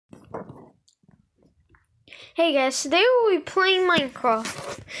Hey guys, today we'll be playing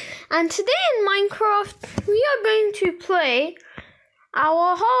Minecraft. And today in Minecraft, we are going to play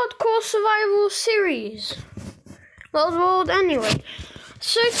our hardcore survival series. World anyway.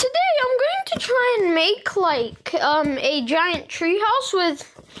 So today I'm going to try and make like a giant treehouse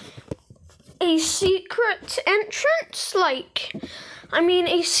with a secret entrance,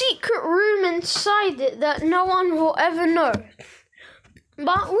 a secret room inside it that no one will ever know.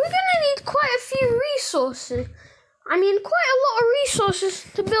 But we're gonna need quite a few resources. Quite a lot of resources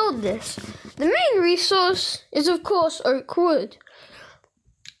to build this. The main resource is, of course, oak wood.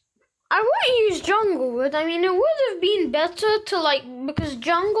 I won't use jungle wood. It would have been better to because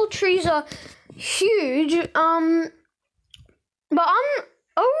jungle trees are huge. But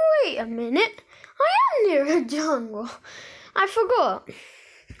oh wait a minute. I am near a jungle. I forgot.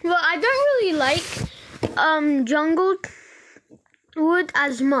 But I don't really like jungle wood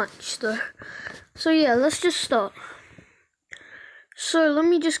as much though. So yeah, let's just start. So let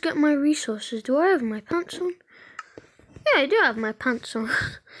me just get my resources. Do I have my pants on? Yeah, I do have my pants on.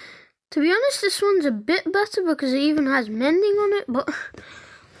 To be honest, this one's a bit better because it even has mending on it, but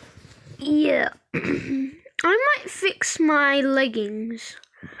yeah. I might fix my leggings.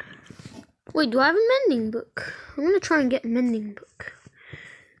 Wait, do I have a mending book? I'm gonna try and get a mending book.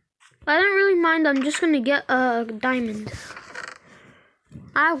 I don't really mind, I'm just gonna get a diamond.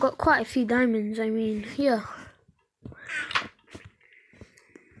 I've got quite a few diamonds, yeah.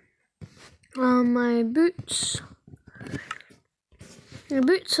 My boots. The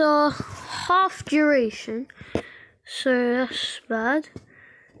boots are half duration, so that's bad.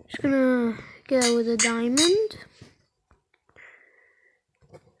 Just gonna go with a diamond.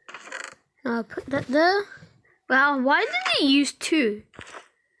 Put that there. Wow, why did they use two?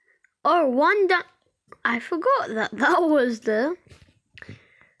 Oh, one I forgot that was there.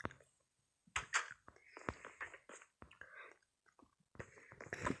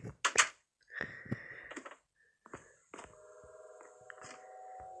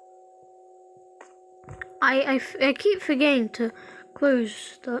 I keep forgetting to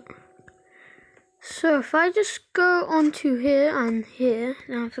close that. So if I just go onto here and here,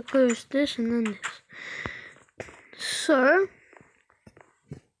 then I have to close this and then this. So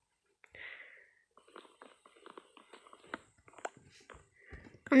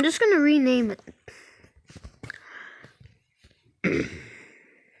I'm just gonna rename it.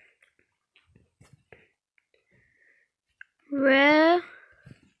 Rare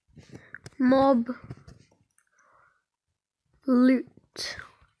mob loot.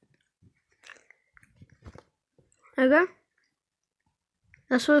 Okay,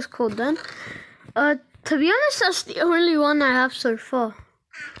 that's what it's called then. To be honest, that's the only one I have so far,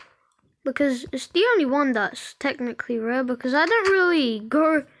 because it's the only one that's technically rare, because I don't really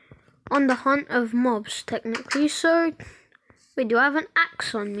go on the hunt of mobs technically. So wait, do I have an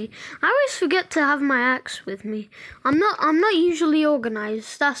axe on me? I always forget to have my axe with me. I'm not usually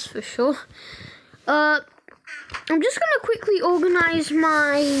organized, that's for sure. I'm just gonna quickly organize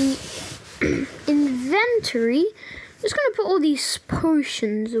my inventory. I'm just gonna put all these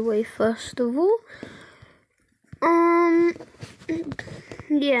potions away first of all.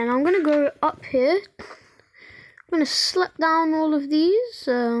 Yeah, and I'm gonna go up here. I'm gonna slap down all of these.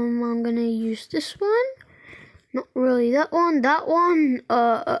 I'm gonna use this one. Not really that one. That one,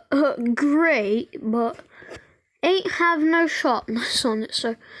 great, but ain't have no sharpness on it,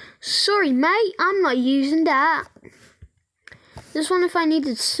 so sorry mate, I'm not using that. This one, if I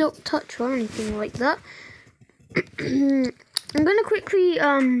needed silk touch or anything like that. I'm gonna quickly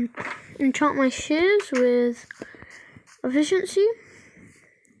enchant my shears with efficiency.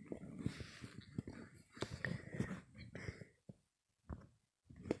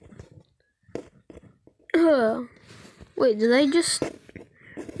 Wait, did I just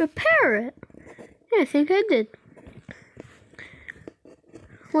repair it? Yeah, I think I did.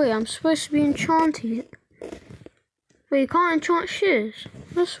 Wait, I'm supposed to be enchanting it. Wait, you can't enchant shears.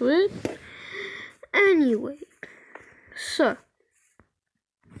 That's weird. Anyway, so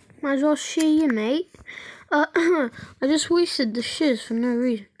might as well shear you, mate. I just wasted the shears for no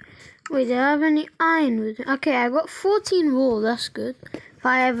reason. Wait, do I have any iron with it? Okay, I got 14 wool. That's good. If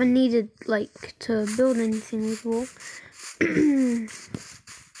I ever needed to build anything with wool.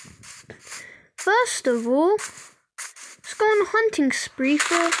 First of all, let's go on a hunting spree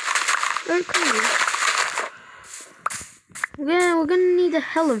for oak wood. We're gonna need a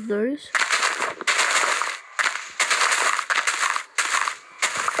hell of those.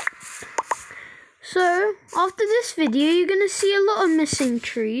 So, after this video, you're gonna see a lot of missing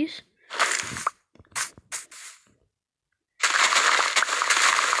trees.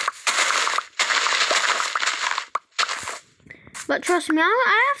 But trust me,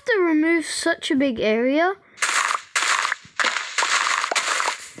 I have to remove such a big area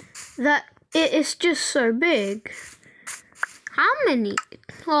that it is just so big. How many?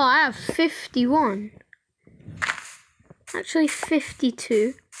 Oh, I have 51. Actually,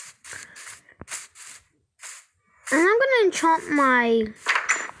 52. And I'm gonna enchant my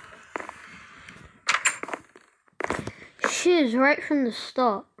shiz right from the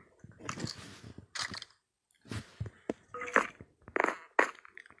start.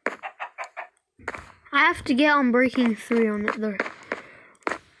 I have to get on breaking 3 on it though.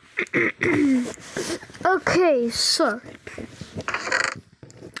 Okay, so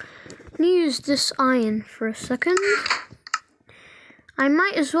use this iron for a second. I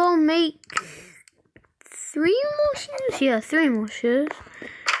might as well make 3 more shoes. Yeah, 3 more shoes.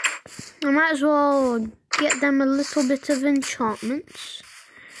 I might as well get them a little bit of enchantments.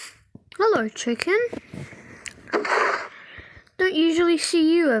 Hello, chicken. Don't usually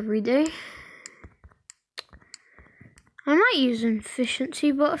see you every day. I might use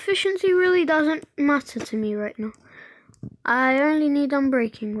efficiency, but efficiency really doesn't matter to me right now. I only need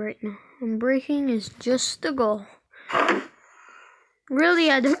unbreaking right now. Unbreaking is just the goal.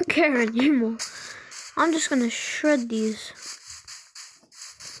 Really, I don't care anymore. I'm just gonna shred these.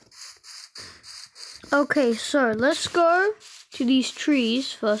 Okay, so let's go to these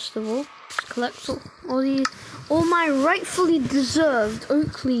trees first of all. Let's collect all my rightfully deserved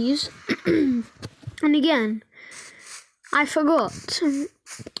oak leaves. And again, I forgot.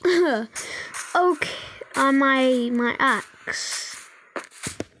 Okay, my axe.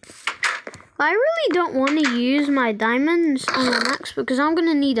 I really don't want to use my diamonds on an axe because I'm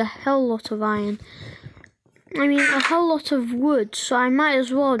gonna need a hell lot of iron. I mean, a whole lot of wood, so I might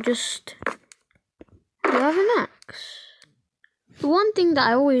as well just... Do I have an axe? The one thing that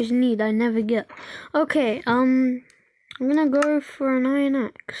I always need, I never get. Okay, I'm gonna go for an iron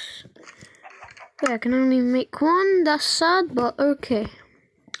axe. Yeah, I can only make 1, that's sad, but okay.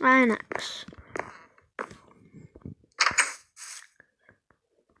 Iron axe.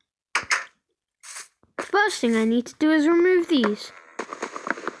 First thing I need to do is remove these.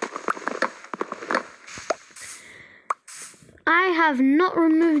 I have not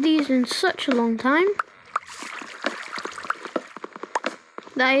removed these in such a long time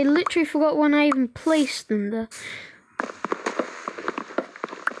that I literally forgot when I even placed them there.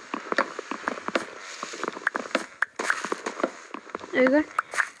 There we go.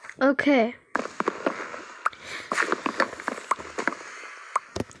 Okay.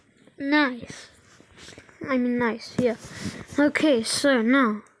 Nice. I mean nice, yeah. Okay, so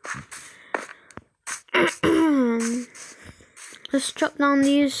now let's chop down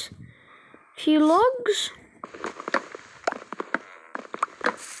these few logs.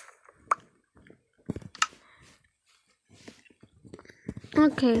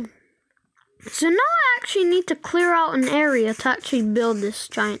 Okay. So now I actually need to clear out an area to actually build this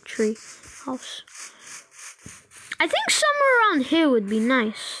giant tree house. I think somewhere around here would be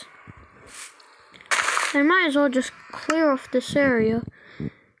nice. I might as well just clear off this area.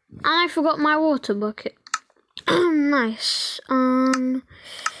 And I forgot my water bucket. Nice.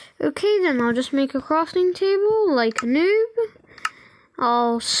 Okay then, I'll just make a crafting table like a noob.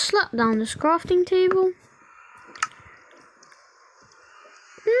 I'll slap down this crafting table.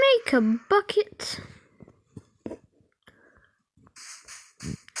 Make a bucket.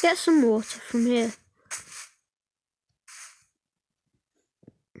 Get some water from here.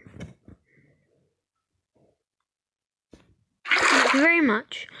 Thank you very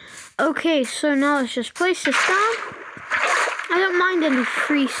much. Okay, so now let's just place this down. I don't mind any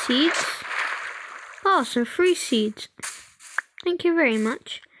free seeds. Oh, some free seeds. Thank you very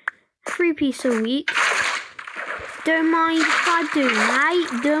much. Free piece of wheat. Don't mind if I do,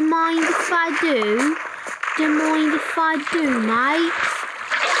 mate. Don't mind if I do. Don't mind if I do, mate.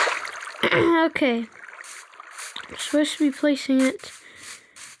 Okay. I'm supposed to be placing it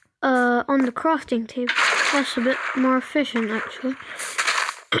on the crafting table. That's a bit more efficient, actually.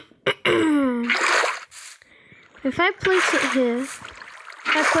 If I place it here,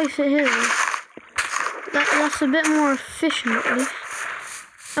 that's a bit more efficient, at least.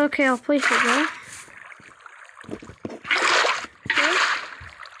 Okay, I'll place it there.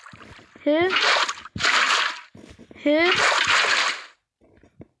 Here. Here.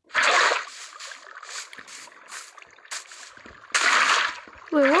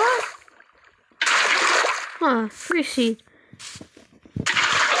 Wait, what? Oh, free seed.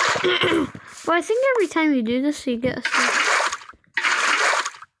 Well, I think every time you do this, you get a seed.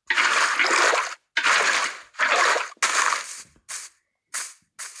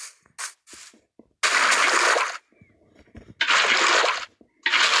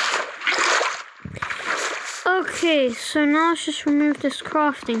 Okay, so now let's just remove this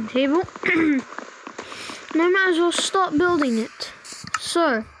crafting table. And I might as well start building it.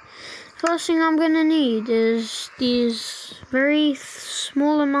 So, first thing I'm gonna need is these very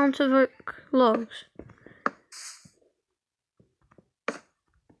small amount of oak logs.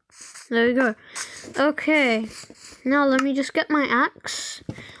 There we go. Okay, now let me just get my axe.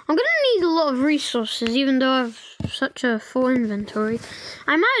 I'm gonna need a lot of resources, even though I have such a full inventory.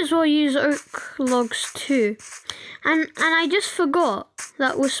 I might as well use oak logs too. And I just forgot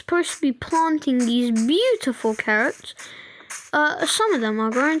that we're supposed to be planting these beautiful carrots. Some of them are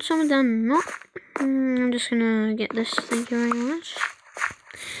growing, some of them not. I'm just gonna get this. Thank you very much.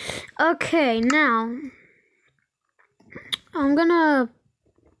 Okay, now I'm gonna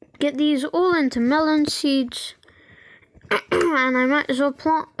get these all into melon seeds. And I might as well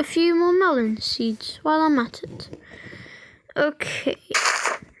plant a few more melon seeds while I'm at it. Okay.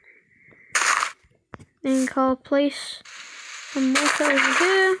 I think I'll place some water over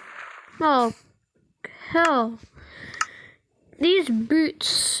here. Oh, hell. These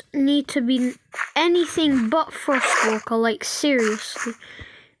boots need to be anything but frostwalker, like seriously.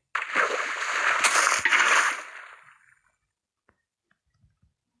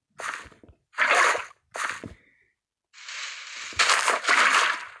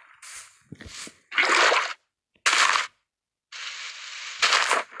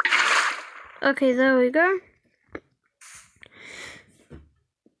 Okay, there we go.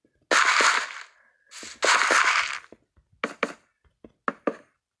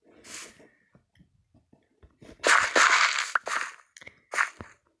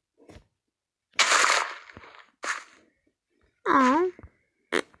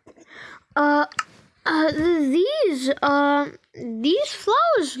 These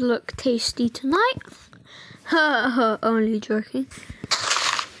flowers look tasty tonight. Only joking.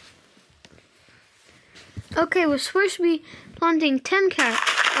 Okay, we're supposed to be planting 10 carrots.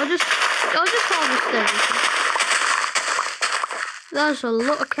 I'll just harvest everything. That's a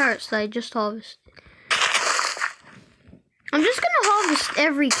lot of carrots that I just harvested. I'm just gonna harvest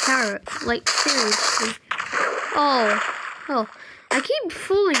every carrot, like seriously. Oh, I keep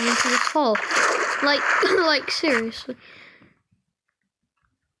falling into this hole. Like seriously.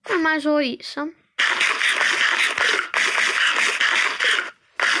 I might as well eat some.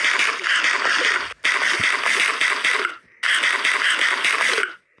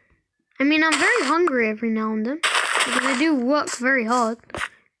 I mean, I'm very hungry every now and then, because I do work very hard.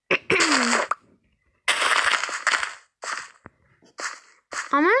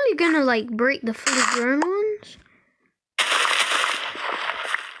 I'm only gonna, like, break the fully grown ones.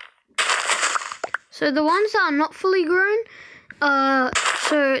 So the ones that are not fully grown,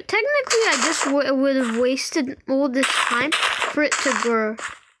 so technically I just would have wasted all this time for it to grow.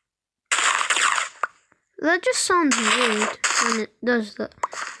 That just sounds weird when it does that.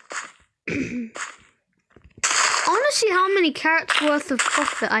 I want to see how many carrots worth of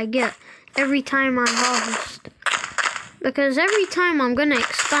profit I get every time I harvest. Because every time I'm going to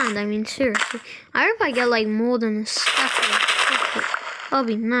expand, I mean seriously. I hope I get like more than a stack of profit. That'll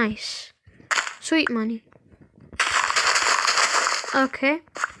be nice. Sweet money. Okay.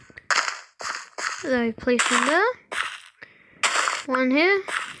 Let me place one there. One here.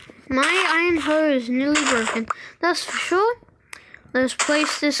 My iron hoe is nearly broken. That's for sure. Let's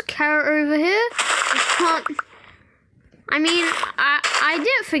place this carrot over here. I mean, I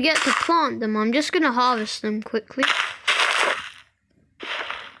didn't forget to plant them. I'm just going to harvest them quickly.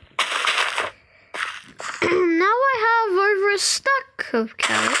 Now I have over a stack of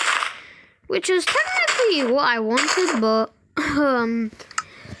carrots, which is technically what I wanted, but I mean,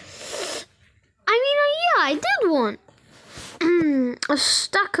 yeah, I did want a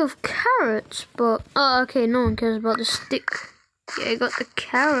stack of carrots, but okay, no one cares about the stick. Yeah, I got the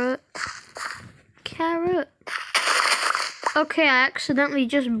carrot. Okay, I accidentally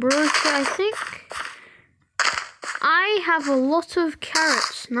just broke it, I think. I have a lot of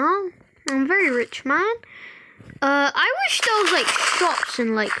carrots now. I'm a very rich man. I wish there was like shops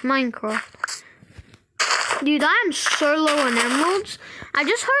in like Minecraft. Dude, I am so low on emeralds. I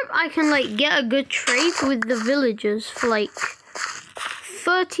just hope I can like get a good trade with the villagers for like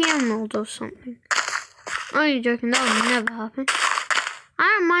 30 emeralds or something. Only joking, that would never happen. I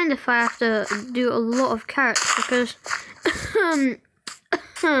don't mind if I have to do a lot of carrots because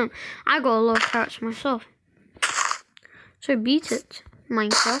I got a lot of carrots myself. So beat it,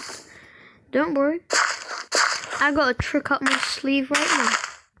 Minecraft. Don't worry. I got a trick up my sleeve right now.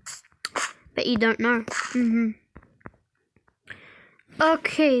 Bet you don't know.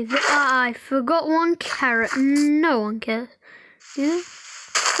 Okay, I forgot one carrot. No one cares. Yeah?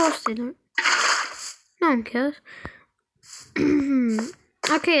 Of course they don't. No one cares.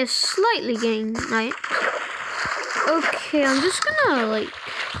 Okay, it's slightly getting night. Okay, I'm just gonna like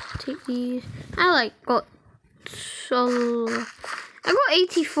take these. I got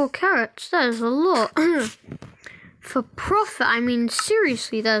 84 carrots. That is a lot. For profit, I mean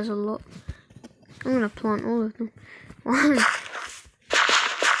seriously, that is a lot. I'm gonna plant all of them. I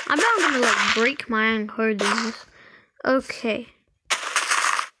bet I'm gonna like break my own code doing this. Okay.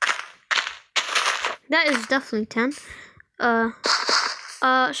 That is definitely 10.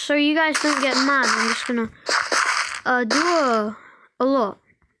 So you guys don't get mad, I'm just gonna do a lot.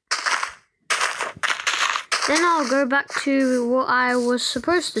 Then I'll go back to what I was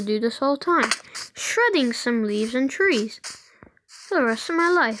supposed to do this whole time. Shredding some leaves and trees. For the rest of my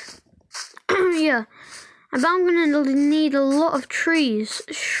life. Yeah. I bet I'm gonna need a lot of trees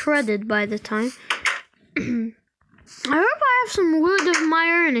shredded by the time. I hope I have some wood of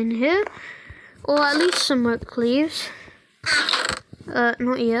my own in here. Or at least some oak leaves.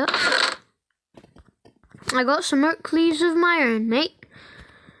 Not yet. I got some oak leaves of my own, mate.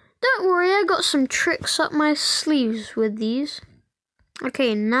 Don't worry, I got some tricks up my sleeves with these.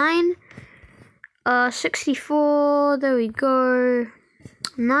 Okay, 9. 64, there we go.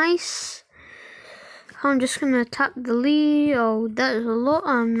 Nice. I'm just gonna tap the leaf. Oh, that is a lot.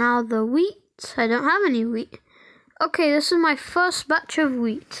 Now the wheat. I don't have any wheat. Okay, this is my first batch of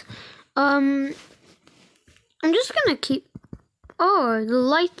wheat. I'm just gonna keep... Oh, the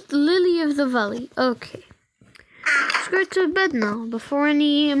light lily of the valley. Okay. Let's go to bed now before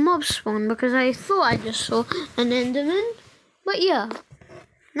any mobs spawn, because I thought I just saw an enderman. But yeah.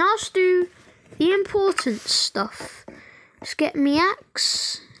 Now let's do the important stuff. Let's get me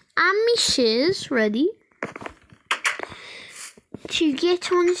axe and me shears ready to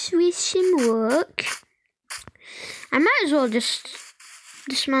get on with some work. I might as well just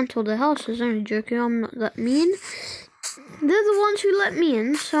dismantle the houses. I'm joking, I'm not that mean. They're the ones who let me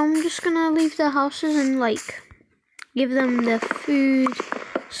in, so I'm just gonna leave their houses and like give them their food,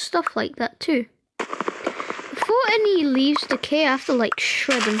 stuff like that too. Before any leaves decay, I have to like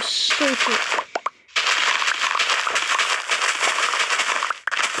shred them so quick.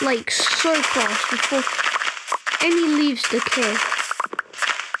 Like so fast before any leaves decay.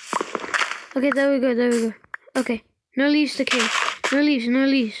 Okay, there we go. Okay, no leaves decay. No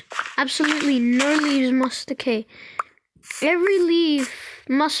leaves. Absolutely no leaves must decay. Every leaf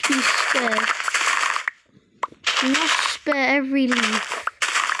must be spared. You must spare every leaf.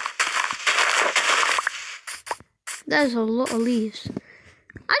 That is a lot of leaves.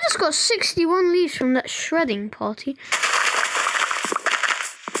 I just got 61 leaves from that shredding party.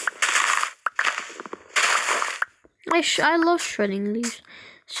 I love shredding leaves.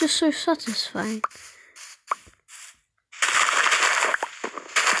 It's just so satisfying.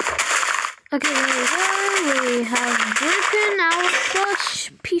 Okay, there we go. We have broken our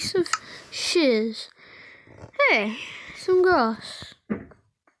first piece of shears. Hey, some grass.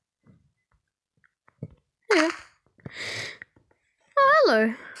 Yeah. Oh,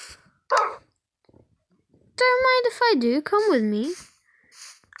 hello. Don't mind if I do. Come with me.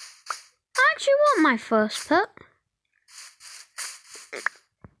 I actually want my first pet.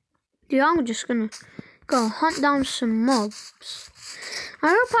 Dude, I'm just gonna go hunt down some mobs. I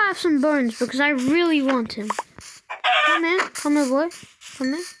hope I have some bones because I really want him. Come here boy.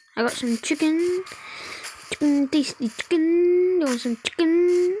 Come here. I got some chicken. Chicken, tasty chicken. You want some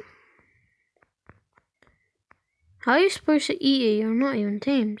chicken? How are you supposed to eat it? You're not even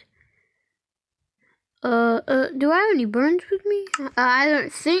tamed. Do I have any bones with me? I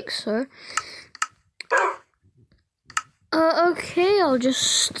don't think so. Okay, I'll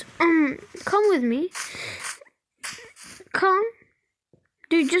just, come with me. Come.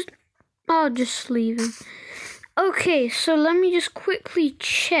 Dude, I'll just leave him. Okay, so let me just quickly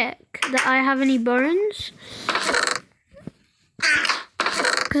check that I have any bones.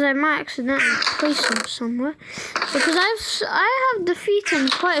 Because I might accidentally place them somewhere. Because I have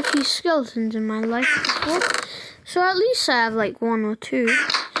defeated quite a few skeletons in my life before. So at least I have like 1 or 2.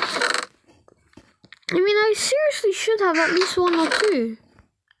 I mean, I seriously should have at least 1 or 2.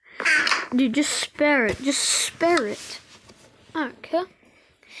 Dude, just spare it. Just spare it. I don't care.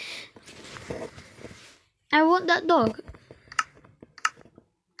 I want that dog.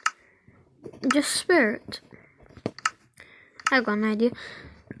 Just spare it. I got an idea.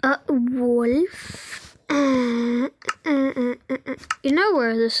 Wolf. You know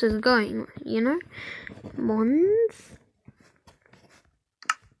where this is going, you know? Month.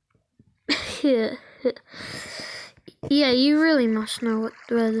 Yeah. Yeah, you really must know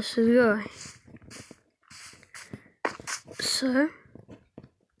where this is going. So,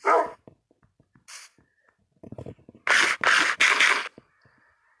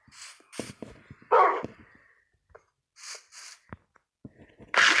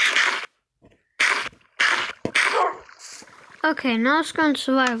 Okay, now let's go on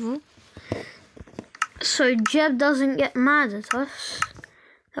survival. So Jeb doesn't get mad at us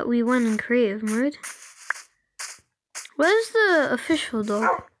that we went in creative mode. Where's the official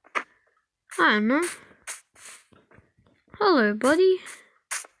dog? I don't know. Hello, buddy.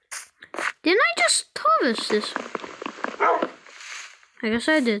 Didn't I just harvest this? I guess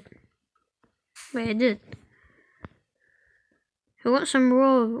I did. Wait, I did. I want some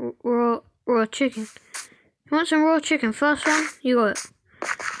raw chicken. You want some raw chicken? First one, you got it.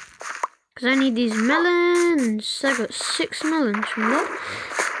 Because I need these melons. I got 6 melons from that.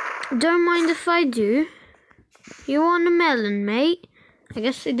 Don't mind if I do. You want a melon, mate? I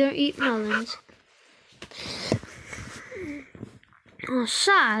guess they don't eat melons. Oh,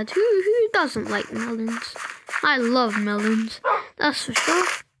 sad. Who doesn't like melons? I love melons. That's for sure.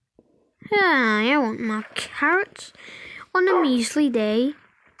 Yeah, I want my carrots on a measly day.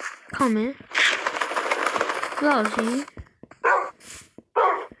 Come here. Loves you.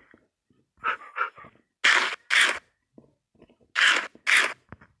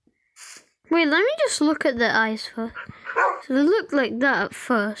 Wait, let me just look at the eyes first. So they look like that at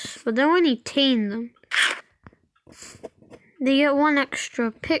first, but then when you tame them, they get 1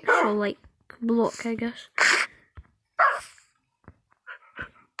 extra pixel, like, block, I guess.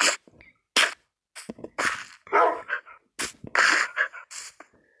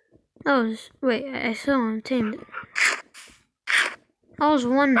 That was, wait, I still haven't tamed it. That was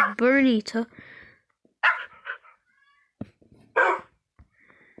 1 burn eater.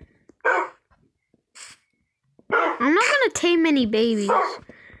 I'm not gonna tame any babies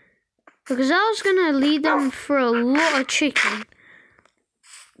because I was gonna lead them for a lot of chicken,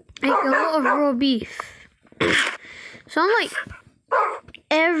 like a lot of raw beef. So I'm like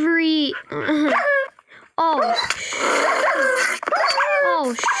every oh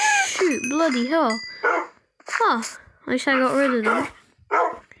shoot, bloody hell! Oh, at least I got rid of them.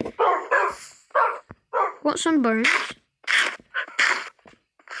 Want some burns?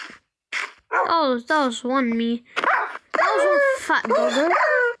 Oh, that was 1 me. That was 1 fat dogger.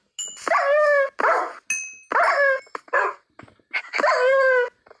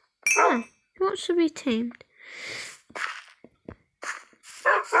 Oh, he wants to be tamed.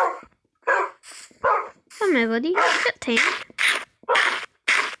 Come here, buddy. Get tamed.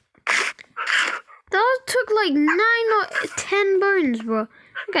 That took like 9 or 10 bones, bro.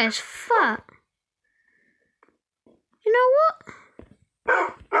 That guy's fat. You know what?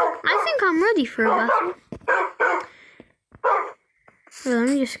 I think I'm ready for a battle. Well, let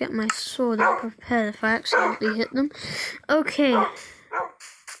me just get my sword and prepared if I accidentally hit them. Okay.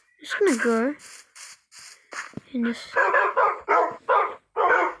 Just gonna go and just...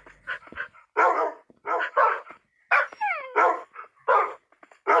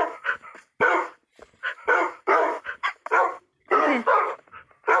 Okay.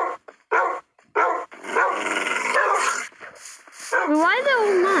 Why are they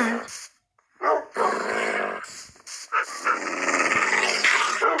all mad?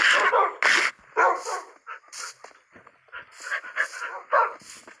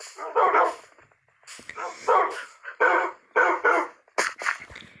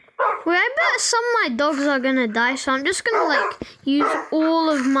 Wait, I bet some of my dogs are gonna die, so I'm just gonna like use all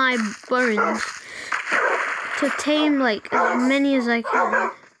of my bones to tame like as many as I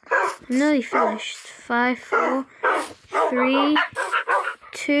can. I'm nearly finished. 5, 4, 3,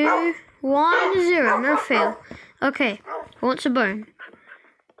 2, 1, 0. No fail. Okay, who wants a bone?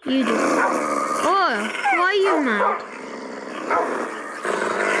 You do. Oh, why are you mad?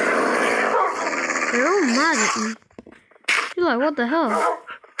 They're all mad at me. You're like, what the hell?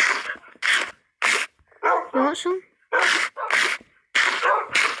 You want some?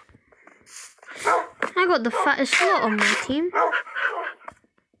 I got the fattest lot on my team.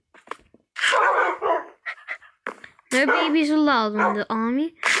 No babies allowed in the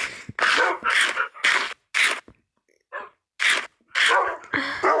army.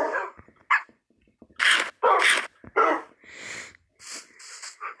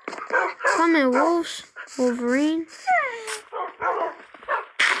 Come here, wolves. Wolverine.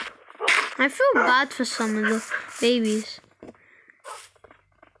 I feel bad for some of the babies.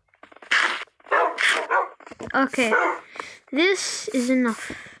 Okay, this is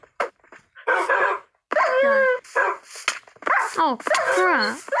enough. Die. Oh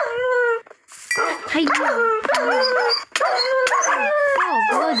crap! Hey, oh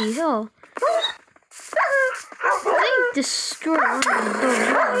bloody hell! They destroyed one of the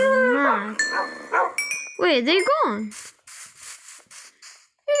dogs. Man. Wait, they gone?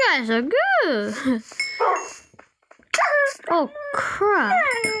 You guys are good. Oh crap!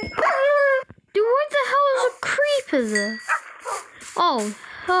 Dude, what the hell is a creeper there? Oh,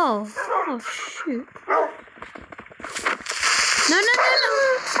 shoot. No.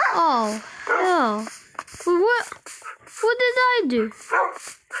 Oh, hell. What did I do?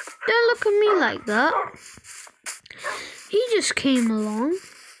 Don't look at me like that. He just came along.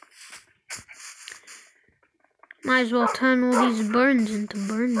 Might as well turn all these burns into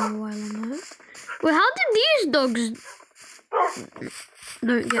burn while I'm out. Wait, how did these dogs...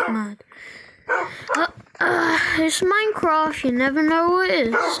 Don't get mad. It's Minecraft, you never know what it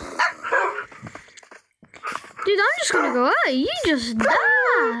is. Dude, I'm just gonna go out. You just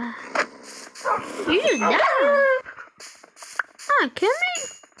die. You just die. Ah, kill me.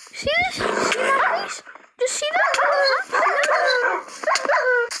 See this? See my face? Just see that? Huh?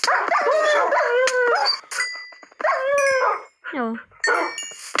 Yo.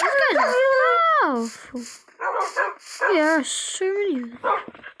 These guys are powerful. Yeah, there are so many of them.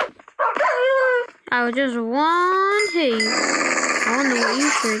 I was just one hit. I wonder what you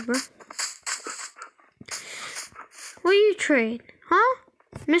trade, bro. What you trade? Huh?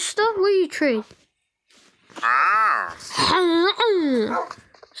 Mister, what you trade?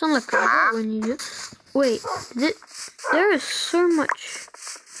 Sound like a dog when you do. Wait, there is so much.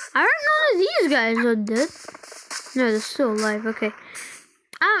 I heard none of these guys are dead. No, they're still alive. Okay.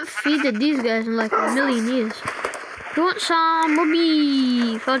 I haven't feeded these guys in like a million years. You want some more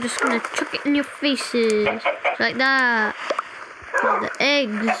beef? I'm just gonna chuck it in your faces. Like that. Oh, the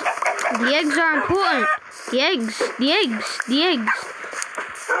eggs. The eggs are important. The eggs.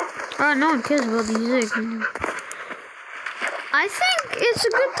 Oh, no one cares about these eggs anymore. I think it's a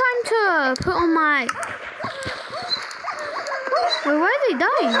good time to put on my... Wait, why are they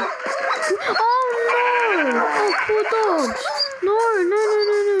dying? Oh, no! Oh, poor dogs. No.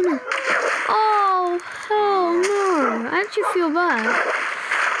 Oh, hell no. I actually feel bad.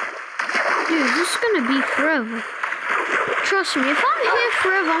 Dude, this is gonna be forever. Trust me, if I'm here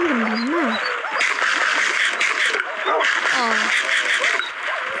forever, I'm gonna be mad. Oh.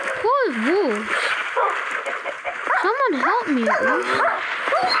 Poor wolves. Someone help me at least.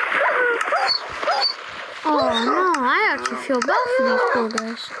 Oh no, I actually feel bad for these poor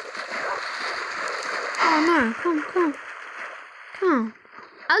guys. Oh no, come.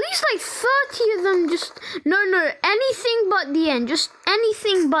 At least like 30 of them just... No, anything but the end. Just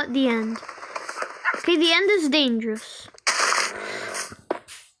anything but the end. Okay, the end is dangerous.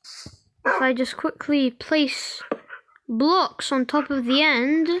 If I just quickly place blocks on top of the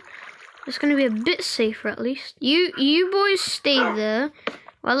end, it's going to be a bit safer at least. You boys stay there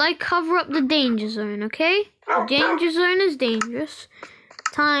while I cover up the danger zone, okay? The danger zone is dangerous.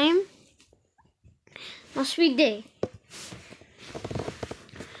 Time must be day.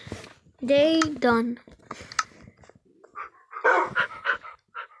 Day done.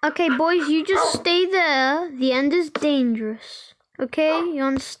 Okay, boys, you just stay there. The end is dangerous. Okay, you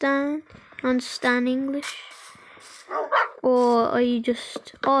understand? Understand English? Or are you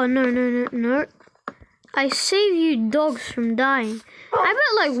just... Oh, no. I save you dogs from dying. I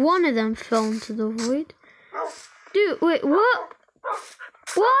bet like one of them fell into the void. Dude, wait, what?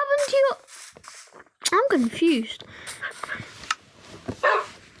 What happened to your... I'm confused.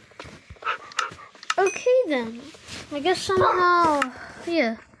 Okay then. I guess somehow...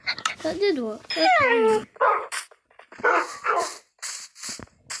 Yeah, that did work. Okay.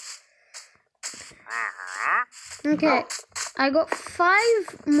 Okay, I got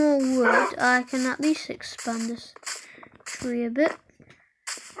 5 more wood. I can at least expand this tree a bit.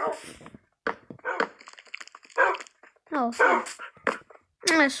 Oh,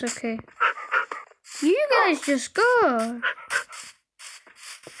 that's okay. You guys just go.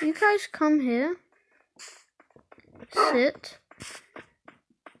 You guys come here. Sit.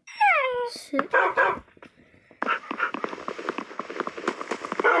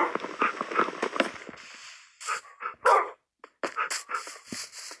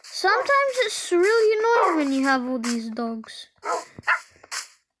 Sometimes it's really annoying when you have all these dogs.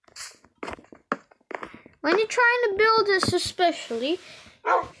 When you're trying to build this especially.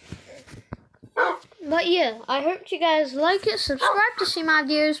 But yeah, I hope you guys like it. Subscribe to see my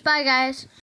videos. Bye guys.